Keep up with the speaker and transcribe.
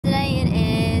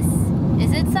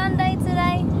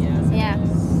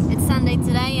birthday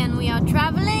today and we are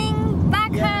traveling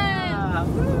back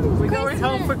home. We're going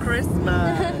home for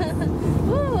Christmas.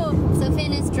 So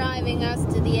Finn is driving us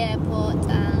to the airport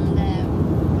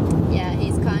and yeah,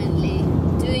 he's kindly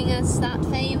doing us that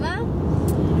favor.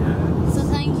 Yes. So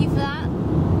thank you for that.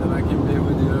 Then I can be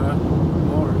with you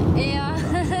more. Yeah.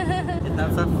 It's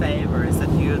not a favor, it's a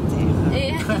duty.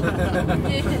 Yeah.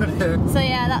 So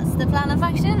yeah, that's the plan of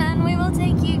action and we will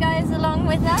take you guys along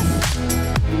with us.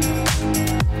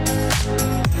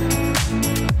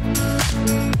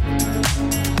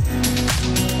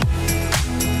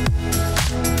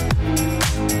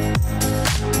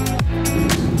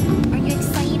 Are you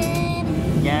excited?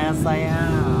 Yes, I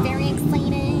am. Very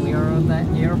excited. We are at the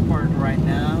airport right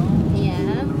now.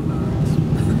 Yeah.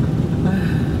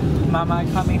 Mama,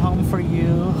 coming home for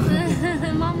you.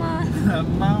 Mama.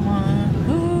 Mama.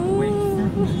 Wait for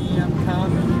me, I'm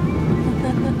coming.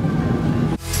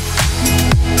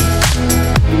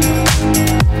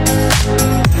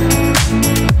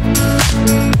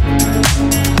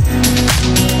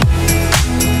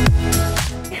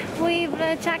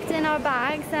 We've checked in our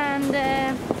bags and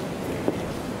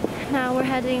now we're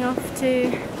heading off to,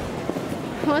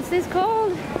 what's this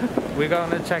called? We're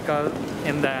gonna check out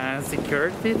in the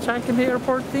security check in the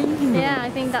airport thing. Yeah, I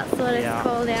think that's what it's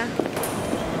called, yeah.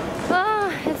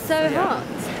 Oh, it's so hot.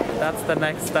 That's the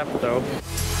next step though.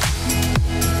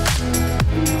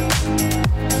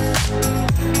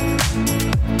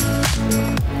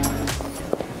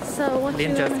 So what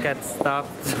Lynn just got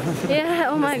stopped. Yeah,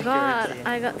 oh my god,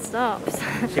 I got stopped.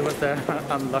 She was the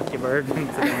unlucky bird.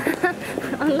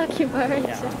 Unlucky bird.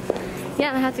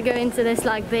 Yeah, I had to go into this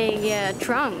like big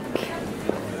trunk.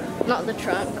 Not the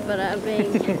trunk, but a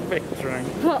big... Big trunk.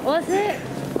 What was it?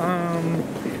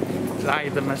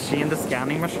 Like the machine, the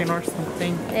scanning machine or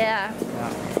something. Yeah.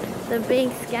 The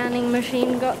big scanning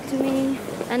machine got to me.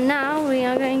 And now we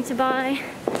are going to buy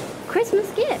Christmas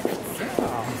gifts.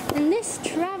 Yeah. In this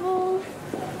travel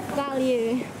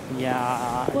value.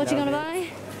 Yeah. What you gonna buy?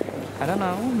 I don't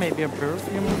know, maybe a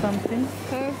perfume or something.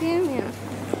 Perfume, yeah.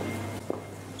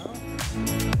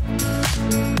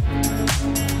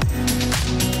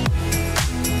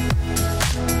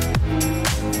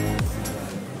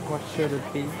 What should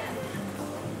it be?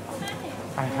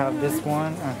 I have this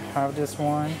one, I have this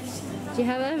one. Do you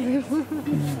have everyone?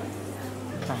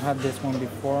 I had this one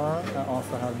before, I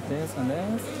also have this and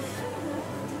this.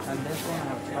 And this one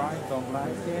I've tried, don't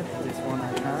like it. This one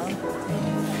I have.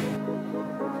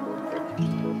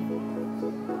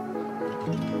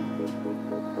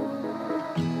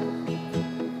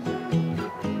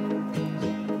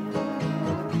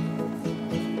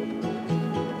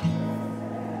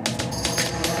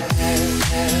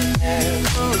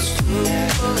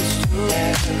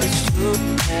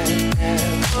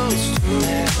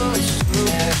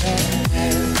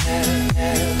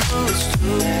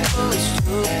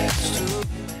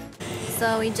 So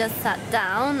we just sat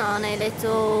down on a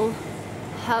little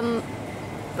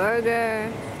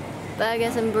burgers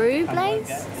and brew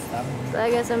place.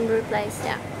 Burgers and brew place,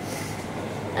 yeah.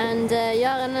 And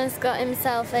Göran has got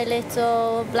himself a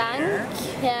little blank,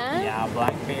 yeah? Yeah,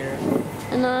 black beer.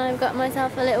 And I've got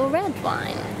myself a little red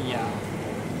wine. Yeah.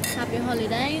 Happy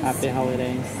holidays. Happy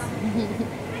holidays.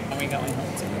 Are we going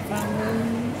home to the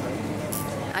family?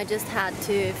 I just had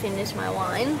to finish my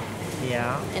wine.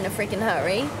 Yeah. In a freaking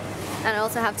hurry. And I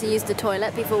also have to use the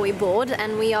toilet before we board,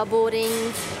 and we are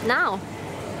boarding now.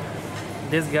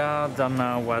 This guy don't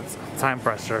know what time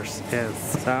pressures is.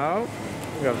 So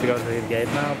we have to go to the gate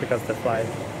now because the flight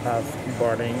has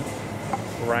boarding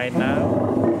right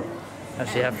now. And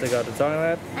she has to go to the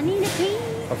toilet. I need a pee.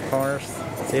 Of course.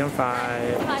 See you in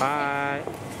 5. Bye.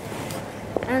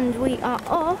 And we are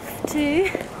off to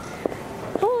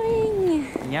Boing.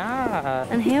 Yeah.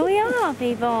 And here we are,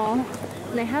 people.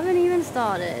 They haven't even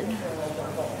started.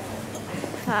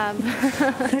 Fab.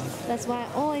 That's why I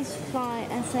always fly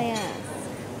SAS.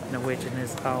 Norwegian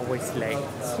is always late.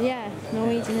 Yeah,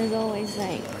 Norwegian is always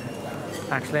late.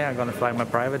 Actually, I'm gonna fly my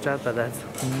private jet, but that's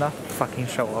not fucking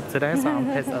show up today, so I'm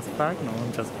pissed as fuck. No,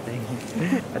 I'm just kidding.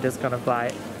 I'm just gonna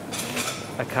fly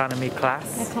economy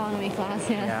class. Economy class,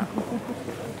 yeah.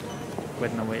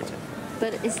 With Norwegian.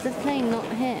 But is the plane not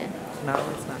here? No,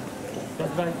 it's not.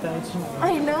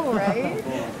 I know, right?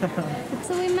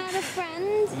 So we met a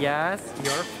friend. Yes,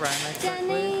 your friend actually.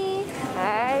 Jenny.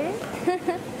 Hi.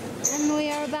 And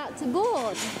we are about to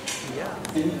board. Yeah.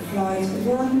 Flight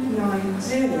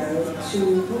 190 to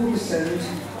Wolfsund.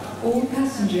 All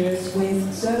passengers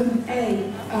with Zone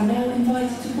A are now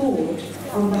invited to board.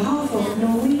 On behalf of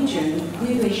Norwegian,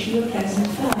 we wish you a pleasant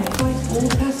flight. Invite all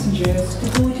passengers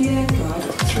to board the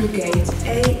aircraft through gate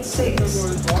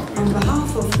A6. On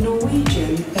behalf of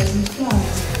Norwegian, pleasant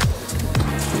flight.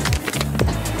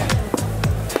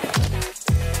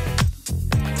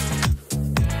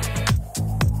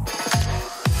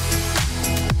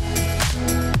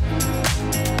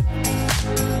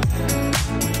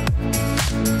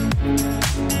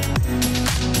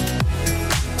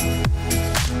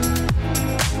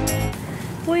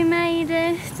 We made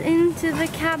it into the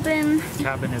cabin.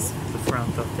 Cabin is the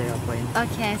front of the airplane.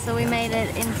 Okay, so we made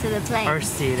it into the plane. Our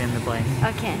seat in the plane.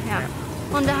 Okay, yeah.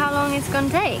 Wonder how long it's gonna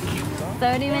take?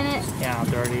 30 minutes? Yeah,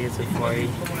 30 to 40.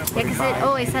 Yeah, because it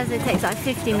always says it takes like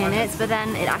 50 minutes, but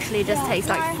then it actually just takes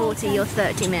like 40 or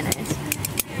 30 minutes.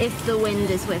 If the wind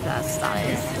is with us, that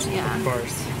is. Yeah. Of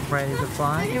course. Ready to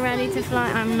fly? You ready to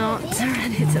fly? I'm not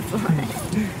ready to fly.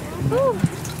 Woo.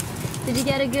 Did you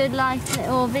get a good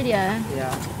or video?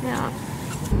 Yeah. Yeah.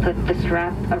 Put the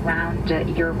strap around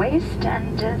your waist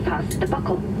and fasten the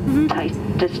buckle.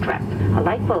 Tighten the strap. A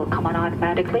light will come on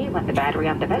automatically when the battery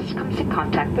of the vest comes in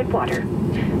contact with water.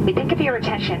 We thank you for your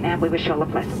attention and we wish you all a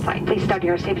pleasant flight. Please start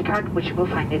your safety card, which you will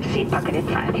find in the seat pocket in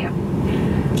front of you.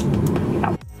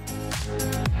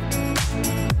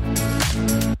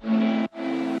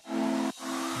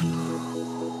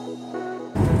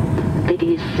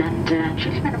 Ladies and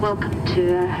gentlemen, welcome to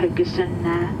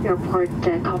Haugesund Airport,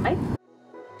 Kalmar.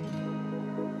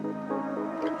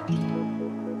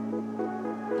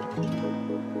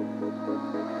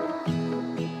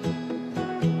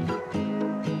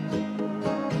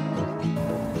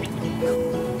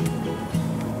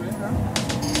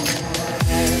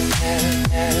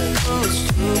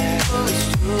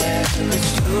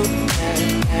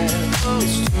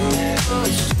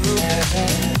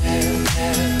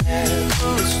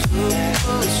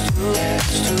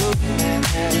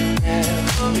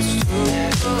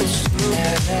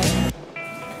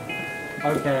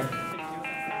 Okay.